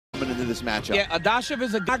into this matchup. Yeah, Adashev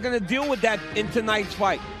is not going to deal with that in tonight's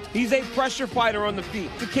fight. He's a pressure fighter on the feet.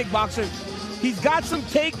 The kickboxer, he's got some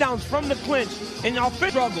takedowns from the clinch and offensive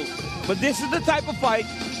struggles. But this is the type of fight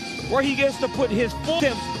where he gets to put his full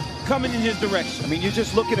attempts coming in his direction. I mean, you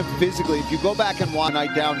just look at him physically. If you go back and watch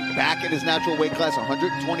night down, back at his natural weight class,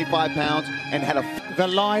 125 pounds, and had the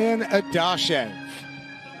Lion Adashev.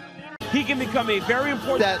 He can become a very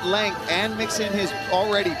important... That length and mix in his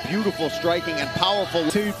already beautiful striking and powerful...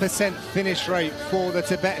 2% finish rate for the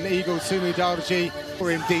Tibetan Eagle, Mudaerji,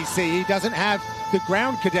 for him, DC. He doesn't have the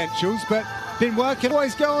ground credentials, but been working.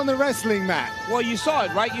 Always go on the wrestling mat. Well, you saw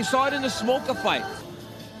it, right? You saw it in the Smoker fight.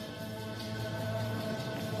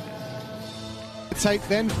 Take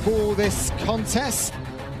then for this contest,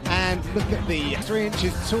 and look at the 3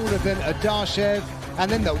 inches taller than Adashev,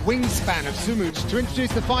 and then the wingspan of Sumu. To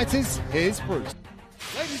introduce the fighters, here's Bruce.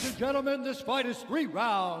 Ladies and gentlemen, this fight is 3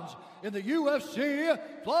 rounds in the UFC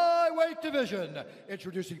flyweight division.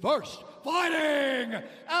 Introducing first, fighting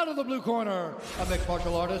out of the blue corner, a mixed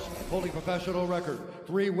martial artist holding professional record,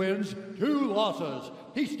 3 wins, 2 losses.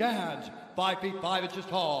 He stands 5 feet 5 inches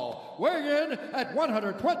tall, weighing in at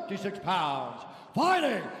 126 pounds.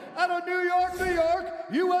 Fighting out of New York,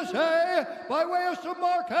 USA, by way of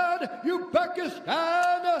Samarkand,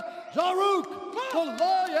 Uzbekistan, Zarrukh, the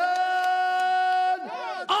Lion,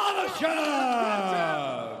 Adashev.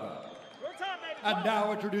 And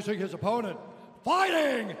now introducing his opponent,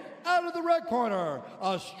 fighting out of the red corner,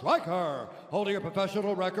 a striker holding a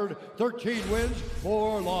professional record, 13 wins,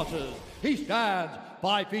 4 losses. He stands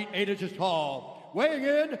 5 feet 8 inches tall, weighing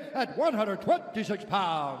in at 126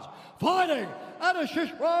 pounds. Fighting out of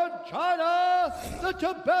Sichuan, China, the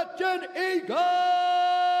Tibetan Eagle,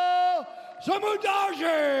 Mudaerji.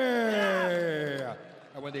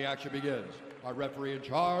 And when the action begins, our referee in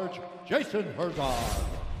charge, Jason Herzog.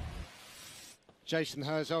 Jason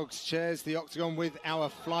Herzog shares the octagon with our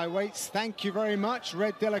flyweights. Thank you very much,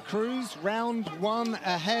 Red De La Cruz. Round 1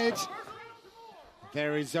 ahead.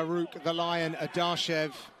 There is Zarrukh, the Lion,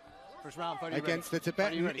 Adashev against the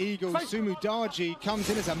Tibetan Eagle. Mudaerji comes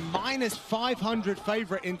in as a -500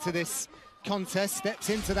 favorite into this contest. Steps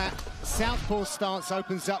into that southpaw stance,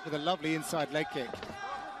 opens up with a lovely inside leg kick.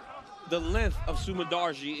 The length of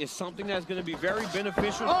Mudaerji is something that's going to be very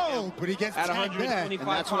beneficial. Oh, but he gets at 125 And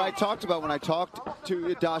that's what I talked about when I talked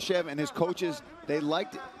to Adashev and his coaches. They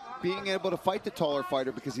liked being able to fight the taller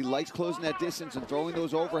fighter because he likes closing that distance and throwing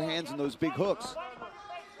those overhands and those big hooks.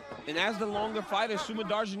 And as the longer fighter,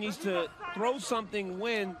 Mudaerji needs to throw something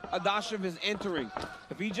when Adashev is entering.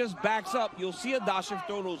 If he just backs up, you'll see Adashev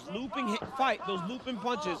throw those looping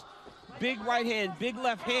punches, big right hand, big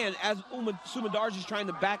left hand, as Mudaerji is trying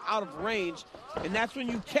to back out of range, and that's when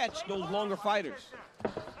you catch those longer fighters.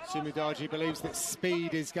 Mudaerji believes that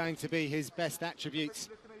speed is going to be his best attributes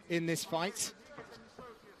in this fight.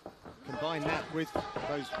 Combine that with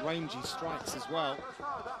those rangy strikes as well.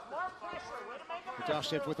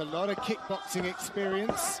 Adashev with a lot of kickboxing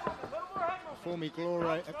experience. Former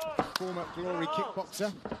glory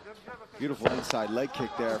kickboxer. Beautiful inside leg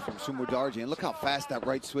kick there from Mudaerji. And look how fast that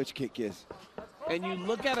right switch kick is. And you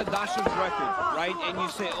look at Adashev's record, right? And you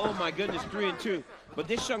say, oh my goodness, 3-2. But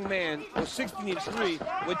this young man was 16-3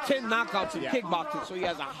 with 10 knockouts in kickboxing. So he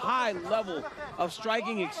has a high level of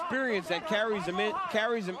striking experience that carries him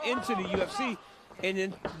into the UFC. And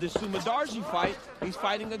in the Mudaerji fight, he's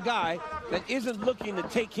fighting a guy that isn't looking to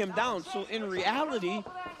take him down. So in reality,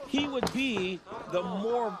 he would be the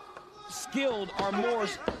more skilled or more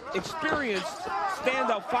experienced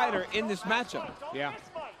standout fighter in this matchup. Yeah.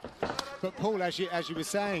 But Paul, as you were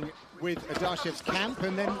saying, with Adashev's camp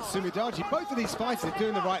and then Mudaerji, both of these fighters are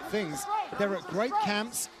doing the right things. They're at great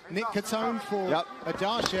camps. Nick Catone for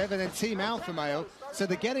Adashev and then Team Alpha Male. So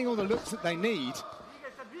they're getting all the looks that they need.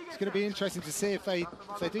 It's going to be interesting to see if they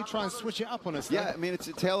do try and switch it up on us. Yeah, I mean, it's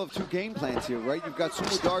a tale of 2 game plans here, right? You've got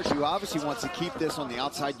Mudaerji, who obviously wants to keep this on the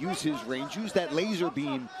outside, use his range, use that laser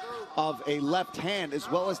beam of a left hand, as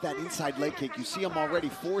well as that inside leg kick. You see him already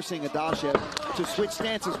forcing Adashev to switch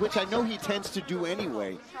stances, which I know he tends to do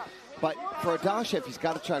anyway. But for Adashev, he's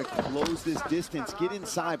got to try to close this distance, get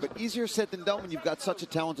inside. But easier said than done when you've got such a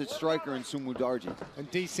talented striker in Mudaerji. And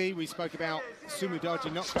DC, we spoke about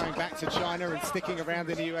Mudaerji not going back to China and sticking around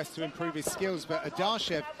in the US to improve his skills. But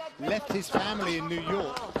Adashev left his family in New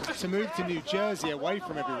York to move to New Jersey away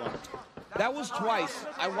from everyone. That was twice.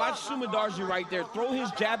 I watched Mudaerji right there throw his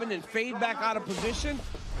jab and then fade back out of position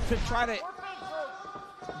to try to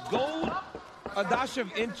goad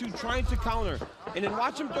Adashev into trying to counter. And then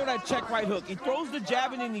watch him throw that check right hook. He throws the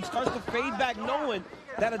jab and then he starts to fade back knowing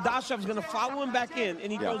that Adashev's going to follow him back in,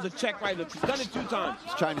 and he throws a check right hook. He's done it 2 times.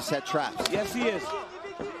 He's trying to set traps. Yes, he is.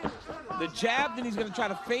 The jab, then he's going to try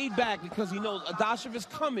to fade back because he knows Adashev is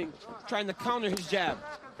coming, trying to counter his jab.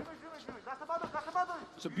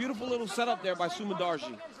 It's a beautiful little setup there by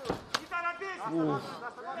Mudaerji.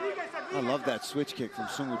 I love that switch kick from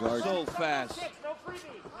Mudaerji. So fast.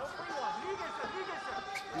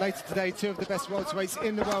 Later today, two of the best welterweights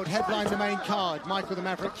in the world headline the main card. Michael the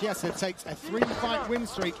Maverick Chiesa takes a 3-fight win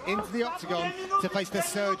streak into the octagon to face the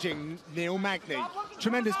surging Neil Magny.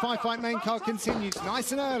 Tremendous 5-fight main card continues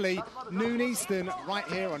nice and early, noon Eastern, right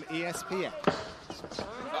here on ESPN.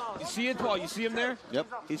 You see it, Paul? You see him there? Yep.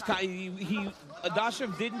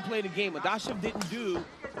 Adashev didn't play the game. Adashev didn't do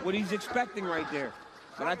what he's expecting right there.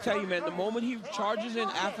 But I tell you, man, the moment he charges in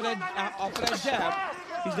off of that jab,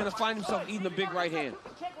 he's going to find himself eating a big right hand.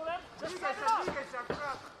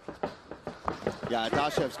 Yeah,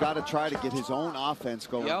 Adashev's got to try to get his own offense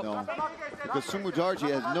going, though. Because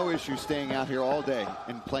Mudaerji has no issue staying out here all day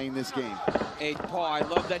and playing this game. Hey, Paul, I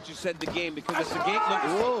love that you said the game because it's a game.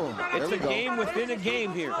 Look, it's a game within a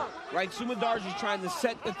game here, right? Mudaerji is trying to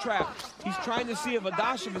set the trap. He's trying to see if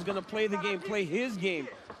Adashev is going to play the game, play his game,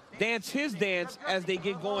 dance his dance as they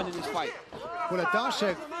get going in this fight. Well,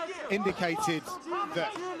 Adashev indicated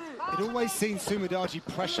that it always seen Mudaerji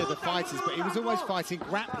pressure the fighters, but he was always fighting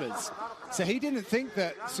grapplers. So he didn't think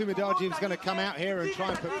that Mudaerji was going to come out here and try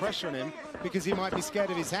and put pressure on him because he might be scared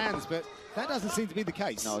of his hands, but that doesn't seem to be the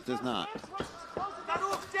case. No, it does not.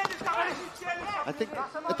 I think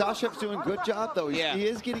Adashev's doing a good job, though. He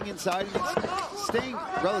is getting inside and he's staying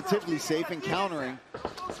relatively safe and countering.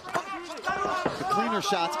 The cleaner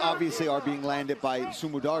shots obviously are being landed by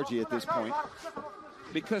Mudaerji at this point.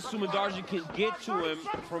 Because Mudaerji can get to him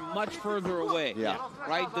from much further away. Yeah.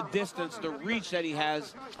 Right? The distance, the reach that he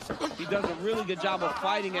has. He does a really good job of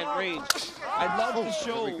fighting at range. I'd love to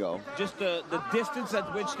show just the distance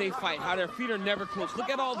at which they fight, how their feet are never close. Look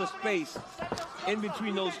at all the space in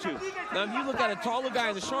between those two. Now, if you look at a taller guy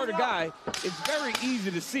and a shorter guy, it's very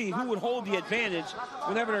easy to see who would hold the advantage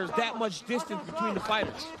whenever there's that much distance between the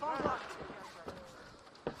fighters.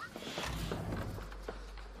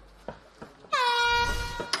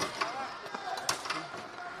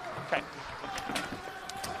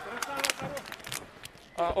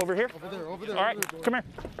 Over here? Over there. All right, come here.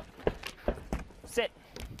 Sit.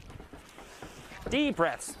 Deep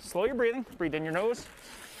breaths. Slow your breathing. Breathe in your nose,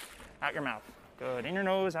 out your mouth. Good. In your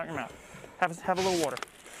nose, out your mouth. Have a little water.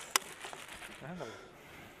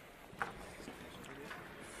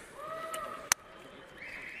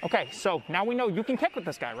 Okay, so now we know you can kick with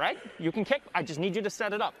this guy, right? You can kick. I just need you to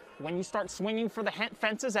set it up. When you start swinging for the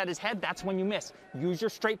fences at his head, that's when you miss. Use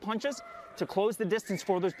your straight punches to close the distance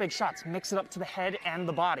for those big shots. Mix it up to the head and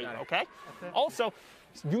the body, okay? Also,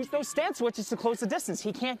 use those stance switches to close the distance.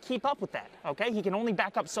 He can't keep up with that, okay? He can only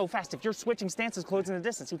back up so fast. If you're switching stances, closing the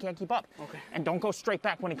distance, he can't keep up. Okay. And don't go straight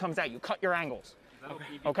back when he comes at you. Cut your angles,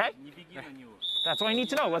 okay? That's all I need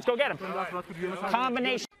to know. Let's go get him.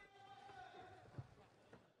 Combination.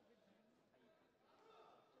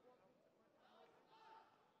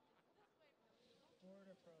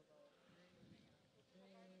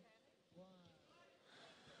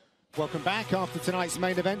 Welcome back after tonight's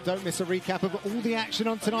main event. Don't miss a recap of all the action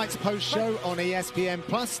on tonight's post-show on ESPN+.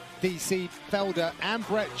 DC, Felder and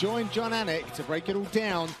Brett join John Anik to break it all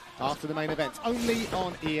down after the main event, only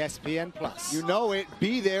on ESPN+. You know it.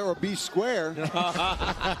 Be there or be square.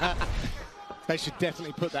 They should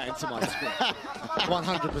definitely put that into my script.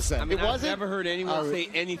 100%. I mean, I've never heard anyone say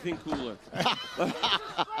anything cooler.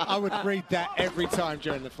 I would read that every time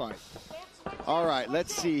during the fight. All right,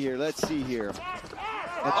 let's see here.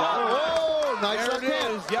 Oh, nice there it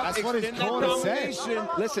is. Yep, that's what his corner said.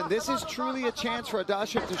 Listen, this is truly a chance for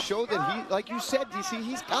Adashev to show that he, like you said, DC,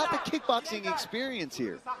 he's got the kickboxing experience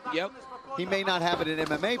here. Yep. He may not have it in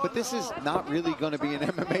MMA, but this is not really going to be an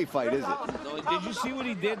MMA fight, is it? No, did you see what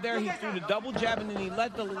he did there? He threw the double jab and then he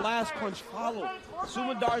let the last punch follow.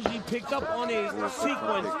 Mudaerji picked up on a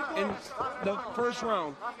sequence in the first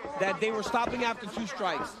round that they were stopping after 2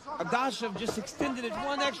 strikes. Adashev just extended it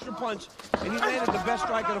 1 extra punch and he landed the best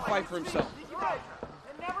strike of the fight for himself.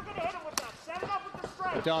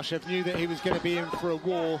 Adashev knew that he was going to be in for a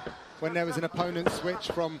war when there was an opponent switch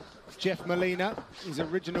from Jeff Molina, his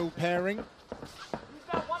original pairing.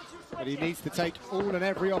 But he needs to take all and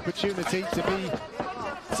every opportunity to be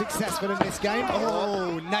successful in this game.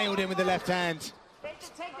 Oh, nailed him with the left hand. That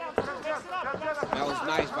was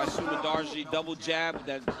nice by Mudaerji. Double jab,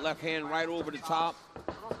 that left hand right over the top.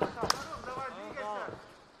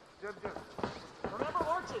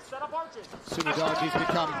 Mudaerji's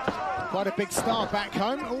become quite a big star back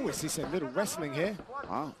home. Oh, is this a little wrestling here?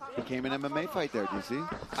 Wow, became an MMA fight there, do you see?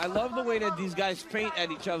 I love the way that these guys feint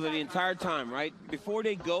at each other the entire time, right? Before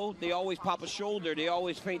they go, they always pop a shoulder. They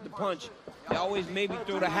always feint the punch. They always maybe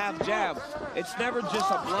throw the half jab. It's never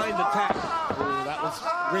just a blind attack. Ooh, that was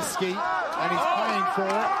risky, and he's paying for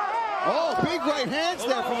it. Oh, big right hands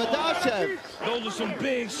there from Adashev. Those are some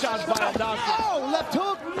big shots by Adashev. Oh, left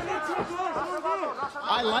hook.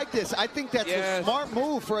 I like this. I think that's a smart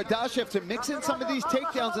move for Adashev to mix in some of these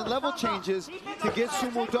takedowns and level changes to get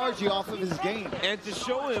Mudaerji off of his game. And to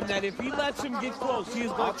show him that if he lets him get close, he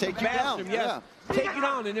is going to take you down. him. Yes. Take it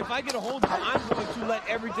down, and if I get a hold of him, I'm going to let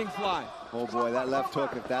everything fly. Oh boy, that left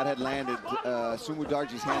hook, if that had landed,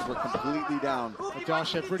 Mudaerji's hands were completely down.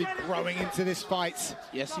 Adashev really growing into this fight.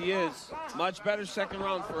 Yes, he is. Much better second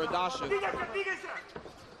round for Adashev.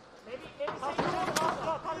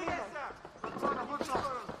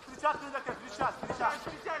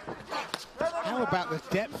 How about the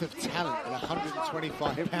depth of talent at 125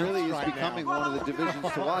 pounds? It really is right becoming now. one of the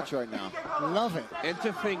divisions to watch right now. Love it. And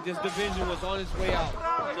to think this division was on its way out.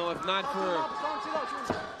 You know, if not for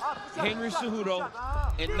Henry Cejudo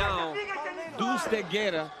and now Deuce de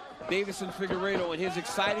Guerra, Davison Figueiredo, and his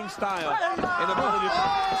exciting style and ability to...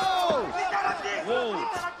 Whoa!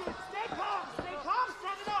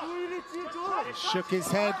 Shook his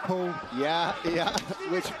head, Paul. Yeah,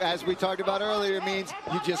 which, as we talked about earlier, means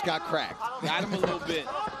you just got cracked. Got him a little bit.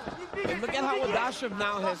 And look at how Adashev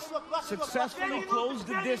now has successfully closed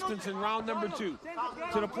the distance in round number 2,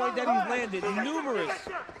 to the point that he's landed numerous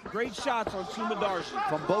great shots on Mudaerji.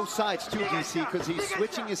 From both sides, too, DC, because he's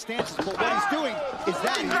switching his stances. But what he's doing is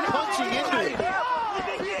that he's punching into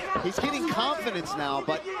it. He's getting confidence now,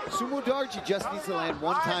 but Mudaerji just needs to land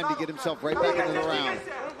one time to get himself right back into the round.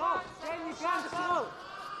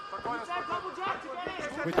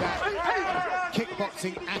 With that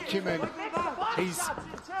kickboxing acumen, he's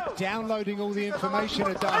downloading all the information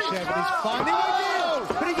at Adashev, and he's finding a deal.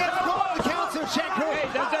 But he gets caught the counter check hook. Hey,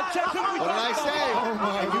 that's that check hook we What did I say? Oh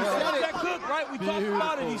my You said God. it. Check hook, right? We talked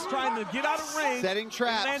about it. He's trying to get out of range. Setting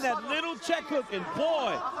traps. And land that little check hook, and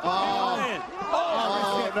boy. Oh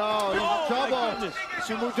no, he's in my trouble. goodness.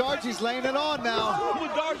 Mudaerji's laying it on now.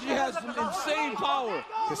 Mudaerji has some insane power.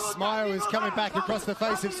 The smile is coming back across the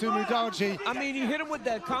face of Mudaerji. I mean, he hit him with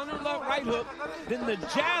that counter left right hook, then the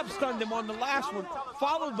jab stunned him on the last one,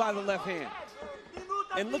 followed by the left hand.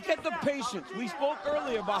 And look at the patience. We spoke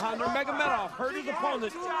earlier about how Nurmagomedov hurt his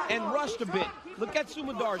opponent and rushed a bit. Look at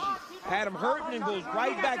Mudaerji. Had him hurt and then goes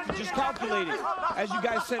right back to just calculating, as you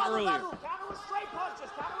guys said earlier.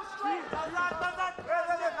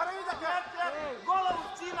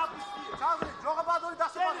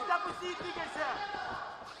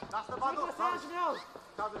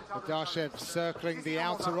 Adashev circling the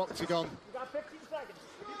outer octagon.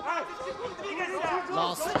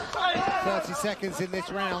 Last 30 seconds in this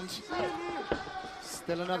round.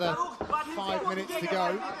 Still another 5 minutes to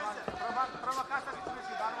go.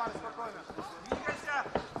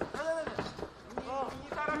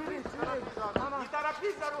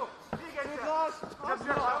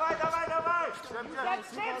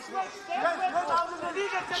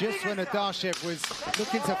 Just when Adashev was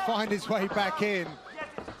looking to find his way back in,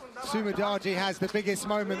 Mudaerji has the biggest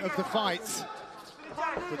moment of the fight.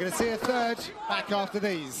 We're going to see a third back after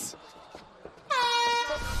these.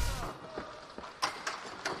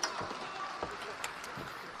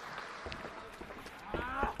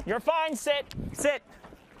 You're fine, sit, sit.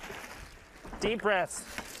 Deep breaths,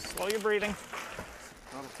 slow your breathing.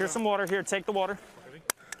 Here's some water, here, take the water.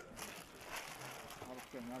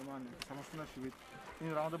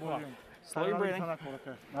 Slow your breathing. All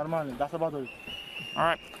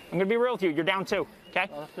right, I'm gonna be real with you, you're down 2, okay?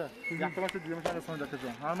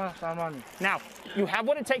 Now, you have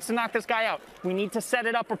what it takes to knock this guy out. We need to set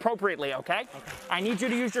it up appropriately, okay? I need you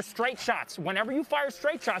to use your straight shots. Whenever you fire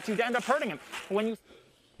straight shots, you end up hurting him. When you...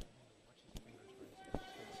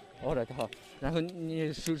 Alright, 好，然后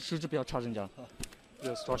你手指不要插人家。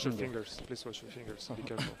 Just watch your fingers. Please watch your fingers. Be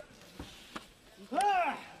careful.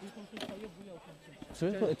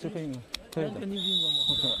 这可以吗？可以的。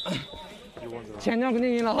You won the round. 前两肯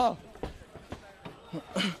定赢了哈。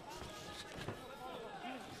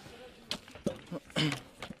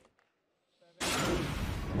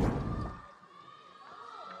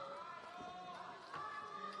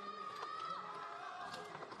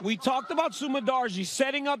 We talked about Mudaerji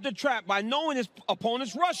setting up the trap by knowing his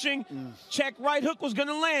opponent's rushing. Check right hook was going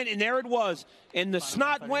to land, and there it was. And the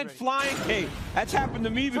snot went flying. Hey, that's happened to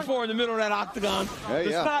me before in the middle of that octagon. The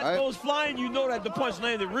snot goes flying, you know that the punch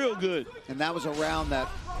landed real good. And that was a round that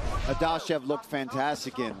Adashev looked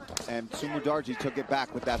fantastic in, and Mudaerji took it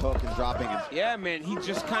back with that hook and dropping him. Yeah, man, he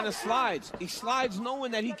just kind of slides. He slides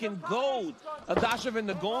knowing that he can goad Adashev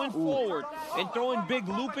into going forward and throwing big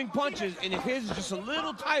looping punches, and if his is just a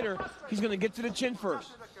little tighter, he's going to get to the chin first.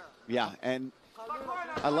 Yeah, and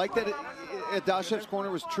I like that Adashev's corner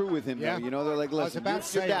was true with him. Yeah. There. You know, they're like, listen, I was about to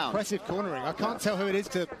say, down. impressive cornering. I can't tell who it is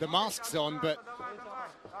to the mask's on, but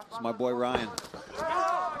it's my boy Ryan.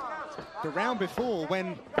 The round before,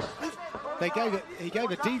 when he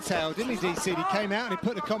gave a detail, didn't he, DC? He came out and he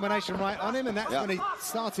put the combination right on him, and that's when he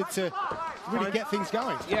started to really get things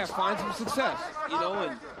going. Yeah, find some success, you know,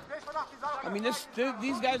 and I mean,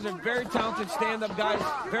 these guys are very talented stand-up guys,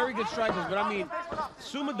 very good strikers, but I mean,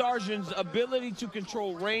 Mudaerji's ability to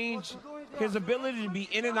control range, his ability to be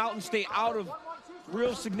in and out and stay out of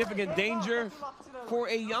real significant danger for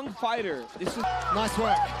a young fighter. This is nice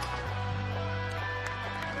work.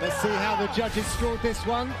 Let's see how the judges scored this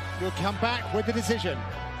one. We'll come back with the decision.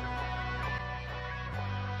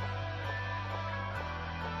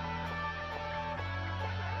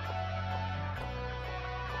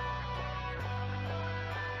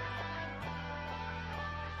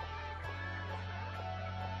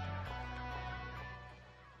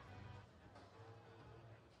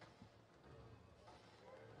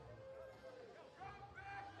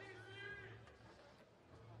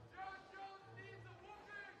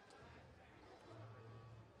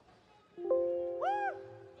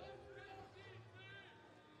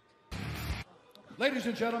 Ladies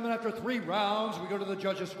and gentlemen, after 3 rounds, we go to the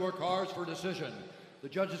judges' scorecards for decision. The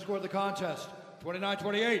judges scored the contest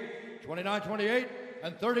 29-28, 29-28,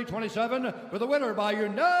 and 30-27 for the winner by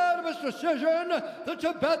unanimous decision, the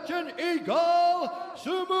Tibetan Eagle,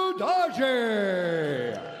 Mudaerji.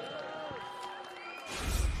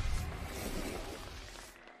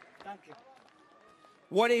 Thank you.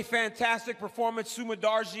 What a fantastic performance,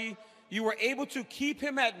 Mudaerji. You were able to keep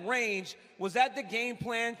him at range. Was that the game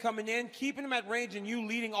plan coming in, keeping him at range and you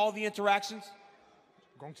leading all the interactions?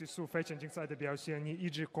 恭喜苏非常精彩的表现，你一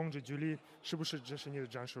直控制距离，是不是这是你的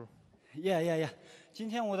战术 Yeah. 今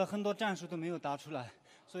天我的很多战术都没有打出来，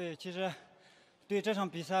所以其实对这场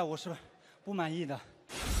比赛我是不满意的。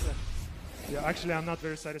Yeah, actually, I'm not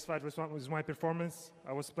very satisfied with my performance.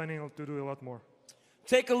 I was planning to do a lot more.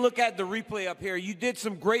 Take a look at the replay up here. You did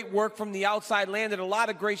some great work from the outside, landed a lot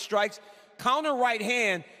of great strikes. Counter right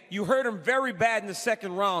hand, you hurt him very bad in the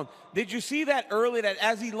second round. Did you see that early, that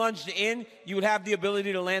as he lunged in, you would have the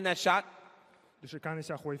ability to land that shot? 就是看一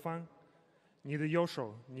下回放，你的右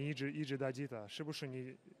手，你一直打击他，是不是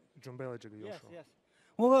你准备了这个右手 Yes.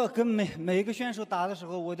 我跟每一个选手打的时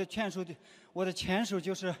候，我的前手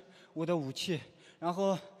就是我的武器。然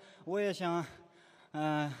后我也想，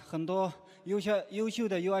很多优秀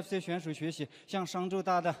的 UFC 选手学习，像上周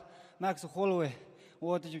打的 Max Holloway，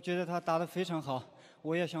 我就觉得他打得非常好，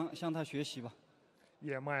我也想向他学习吧。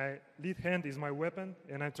Yeah, my lead hand is my weapon,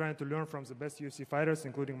 and I'm trying to learn from the best UFC fighters,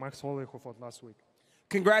 including Max Holloway, who fought last week.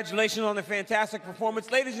 Congratulations on the fantastic performance.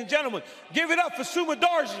 Ladies and gentlemen, give it up for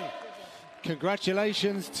Mudaerji.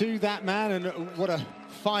 Congratulations to that man, and what a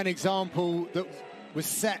fine example that was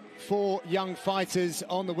set for young fighters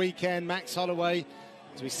on the weekend. Max Holloway,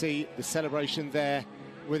 as we see the celebration there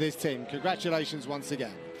with his team. Congratulations once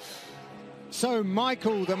again. So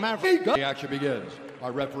Michael the Maverick. The action begins.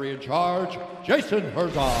 Our referee in charge, Jason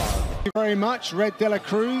Herzog. Thank you very much, Red De La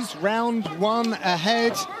Cruz. Round 1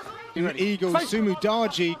 ahead. Eagle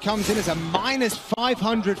Mudaerji comes in as a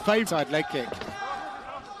 -500 favorite. Side leg kick.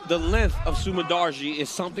 The length of Mudaerji is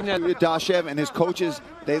something that Adashev and his coaches,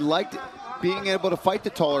 they liked being able to fight the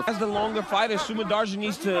taller. as the longer fighter, Mudaerji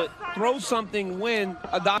needs to throw something when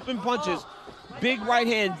Adashev punches. Big right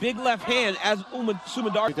hand, big left hand as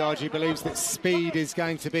Mudaerji. Mudaerji believes that speed is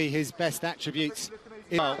going to be his best attributes.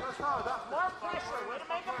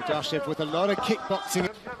 Adashev with a lot of kickboxing.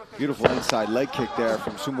 Beautiful inside leg kick there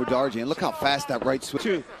from Mudaerji, and look how fast that right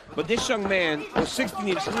switch. But this young man was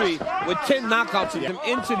 16-3 with 10 knockouts of him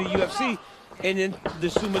into the UFC. And in the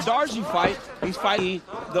Mudaerji fight, he's fighting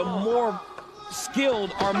the more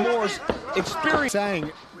skilled or more experienced.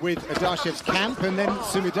 Saying with Adashev's camp and then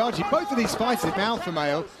Mudaerji, both of these fighters are alpha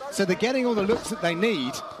male, so they're getting all the looks that they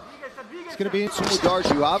need. It's going to be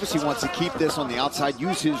Mudaerji, who obviously wants to keep this on the outside,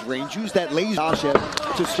 use his range, use that laser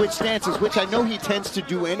Adashev to switch stances, which I know he tends to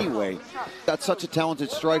do anyway. That's such a talented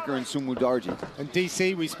striker in Mudaerji. And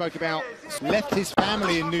DC, we spoke about, left his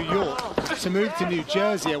family in New York to move to New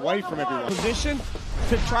Jersey away from everyone. Position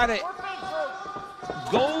to try to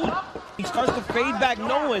go. He starts to fade back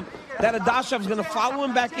knowing that Adashev is going to follow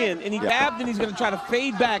him back in. And he grabbed and he's going to try to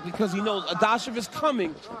fade back because he knows Adashev is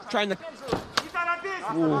coming, trying to...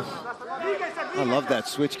 Ooh. I love that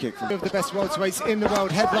switch kick. Two of the best welterweights in the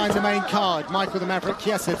world headline the main card. Michael the Maverick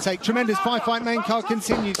Chiesa take tremendous five-fight main card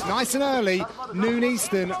continues nice and early, noon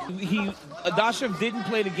Eastern. Adashev didn't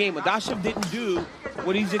play the game. Adashev didn't do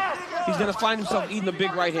what he's going to find himself eating a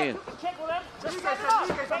big right hand.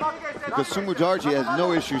 Because Mudaerji has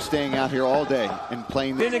no issue staying out here all day and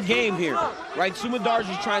playing. In a game here, right?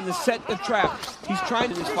 Mudaerji's trying to set the trap. He's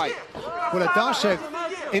trying in this fight. Well, Adashev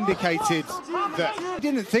indicated that he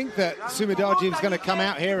didn't think that Mudaerji was going to come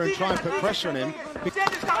out here and try and put pressure on him.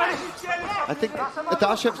 I think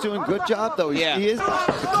Adashev's doing a good job, though. He is.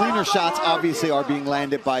 The cleaner shots, obviously, are being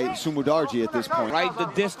landed by Mudaerji at this point. Right, the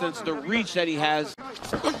distance, the reach that he has,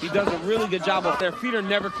 he does a really good job up there. Feet are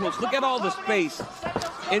never close. Look at all the space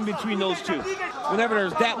in between those two. Whenever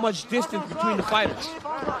there's that much distance between the fighters.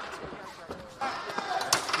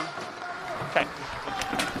 Okay.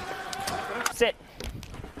 Sit.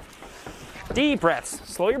 Deep breaths.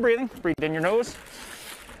 Slow your breathing. Breathe in your nose,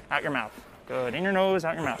 out your mouth. Good. In your nose,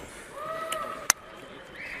 out your mouth.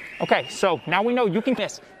 Okay, so now we know you can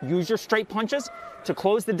miss. Use your straight punches to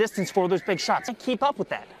close the distance for those big shots. Keep up with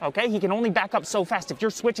that, okay? He can only back up so fast. If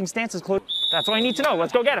you're switching stances, close. That's all I need to know.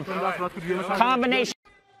 Let's go get him. Combination.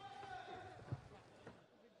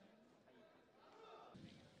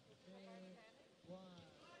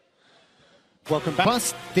 Welcome back.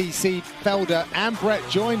 Plus, DC Felder and Brett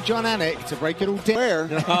joined John Anik to break it all down.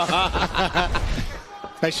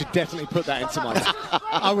 They should definitely put that into my.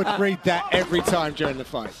 I would read that every time during the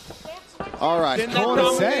fight. All right.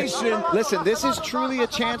 Corner set. Listen, this is truly a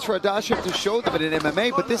chance for Adashev to show them it in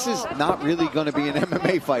MMA, but this is not really going to be an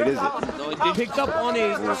MMA fight, is it? No, they picked up on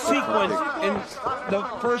a sequence in the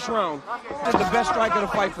first round. He's the best striker to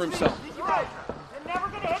fight for himself.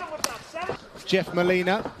 Jeff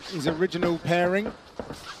Molina, his original pairing.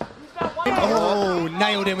 Oh,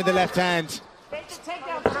 nailed him with the left hand.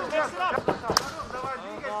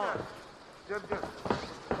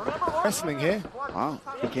 Wrestling here. Wow,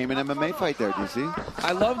 became an MMA fight there, DC.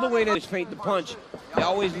 I love the way they feint the punch. They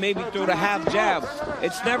always maybe throw the half jab.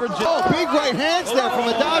 It's never just... Oh, big right hands there from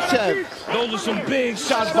Adashev. Those are some big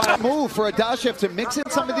shots by... Move for Adashev to mix in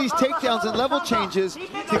some of these takedowns and level changes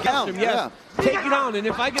to get him. Yes. Take it on, and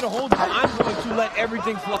if I get a hold of him, I'm going to let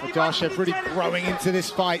everything fly. Adashev really growing into this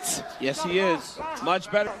fight. Yes, he is. Much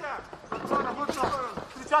better.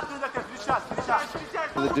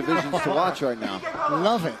 The divisions to watch right now.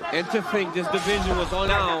 Love it. And to think this division was on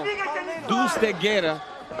now. Deuce de Guerra,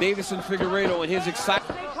 Davison Figueiredo, and his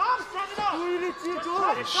excitement.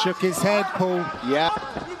 Shook his head, Paul. Yeah.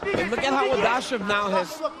 And look at how Adashev now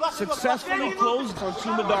has successfully closed on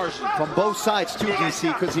Mudaerji. From both sides too,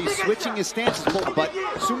 DC, because he's switching his stances. But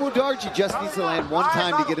Mudaerji just needs to land one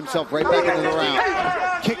time to get himself right back into the round.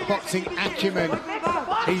 Kickboxing acumen.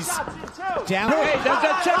 He's down. Hey, that's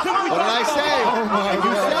that check hook. What did I say? Oh my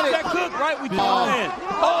You said it. That hook, right? We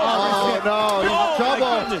Oh no, he's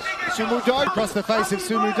in trouble. Mudaerji across the face of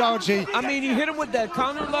Mudaerji. I mean, he hit him with that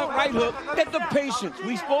counter left right hook. Get the patience.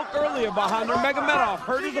 We spoke earlier about how Nurmagomedov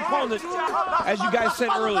hurt his opponent, as you guys said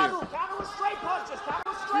earlier.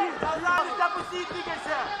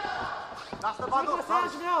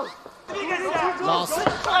 Last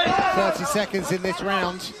 30 seconds in this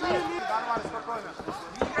round.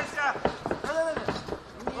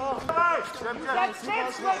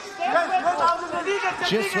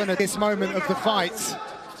 Just when at this moment of the fight,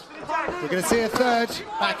 we're going to see a third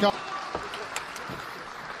back up.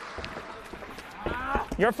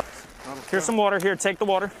 Here's some water. Here, take the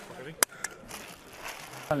water.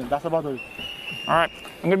 All right,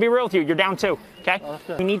 I'm gonna be real with you. You're down 2, okay?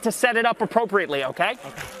 You need to set it up appropriately, okay?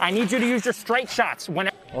 I need you to use your straight shots when.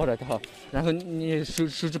 Alright, 好。然后你手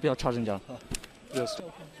指不要插人家。Yes.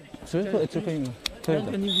 这可以吗？可以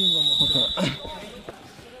的。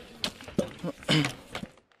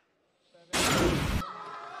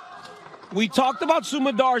We talked about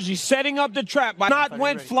Mudaerji setting up the trap, but not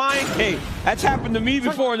went flying. Hey, that's happened to me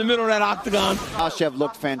before in the middle of that octagon. Adashev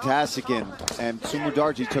looked fantastic in, and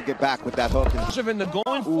Mudaerji took it back with that hook. Adashev in the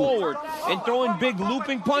going forward and throwing big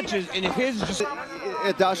looping punches, and if his just...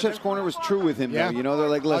 Adashev's corner was true with him, though. You know, they're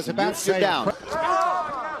like, listen, you're down.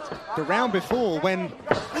 The round before, when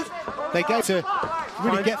they get to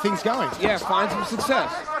really get things going. Yeah, find some success,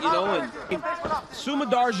 you know, and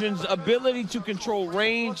Mudaerji's ability to control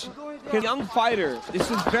range, his young fighter, this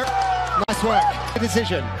is very... Nice work, good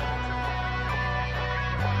decision.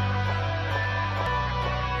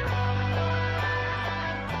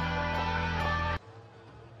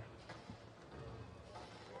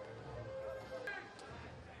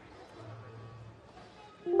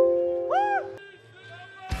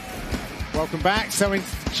 welcome back. So in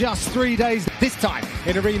just 3 days, this time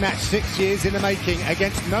in a rematch 6 years in the making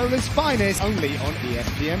against Nola's finest, only on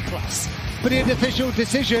ESPN+. For the official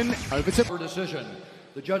decision, over to... For decision,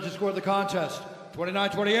 the judges scored the contest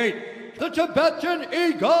 29-28. The Tibetan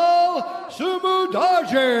Eagle,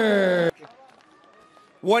 Mudaerji.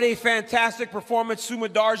 What a fantastic performance,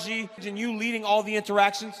 Mudaerji, and you leading all the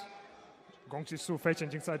interactions. 攻击术非常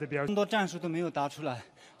精彩的表现。很多战术都没有打出来，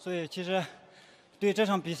所以其实对这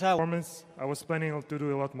场比赛 Performance, I was planning to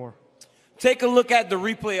do a lot more. Take a look at the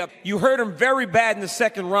replay. You hurt him very bad in the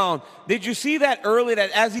second round. Did you see that early?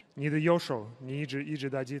 That as he 你的右手，你一直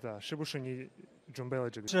打击他，是不是你准备了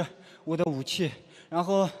这个？是我的武器，然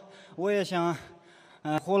后我也想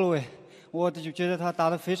，Holloway，我就觉得他打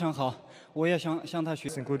得非常好，我也想向他学。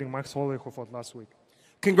 Including Max Holloway who fought last week.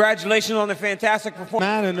 Congratulations on the fantastic performance.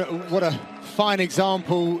 Man, and what a fine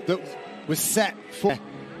example that was set for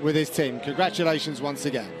with his team. Congratulations once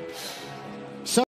again.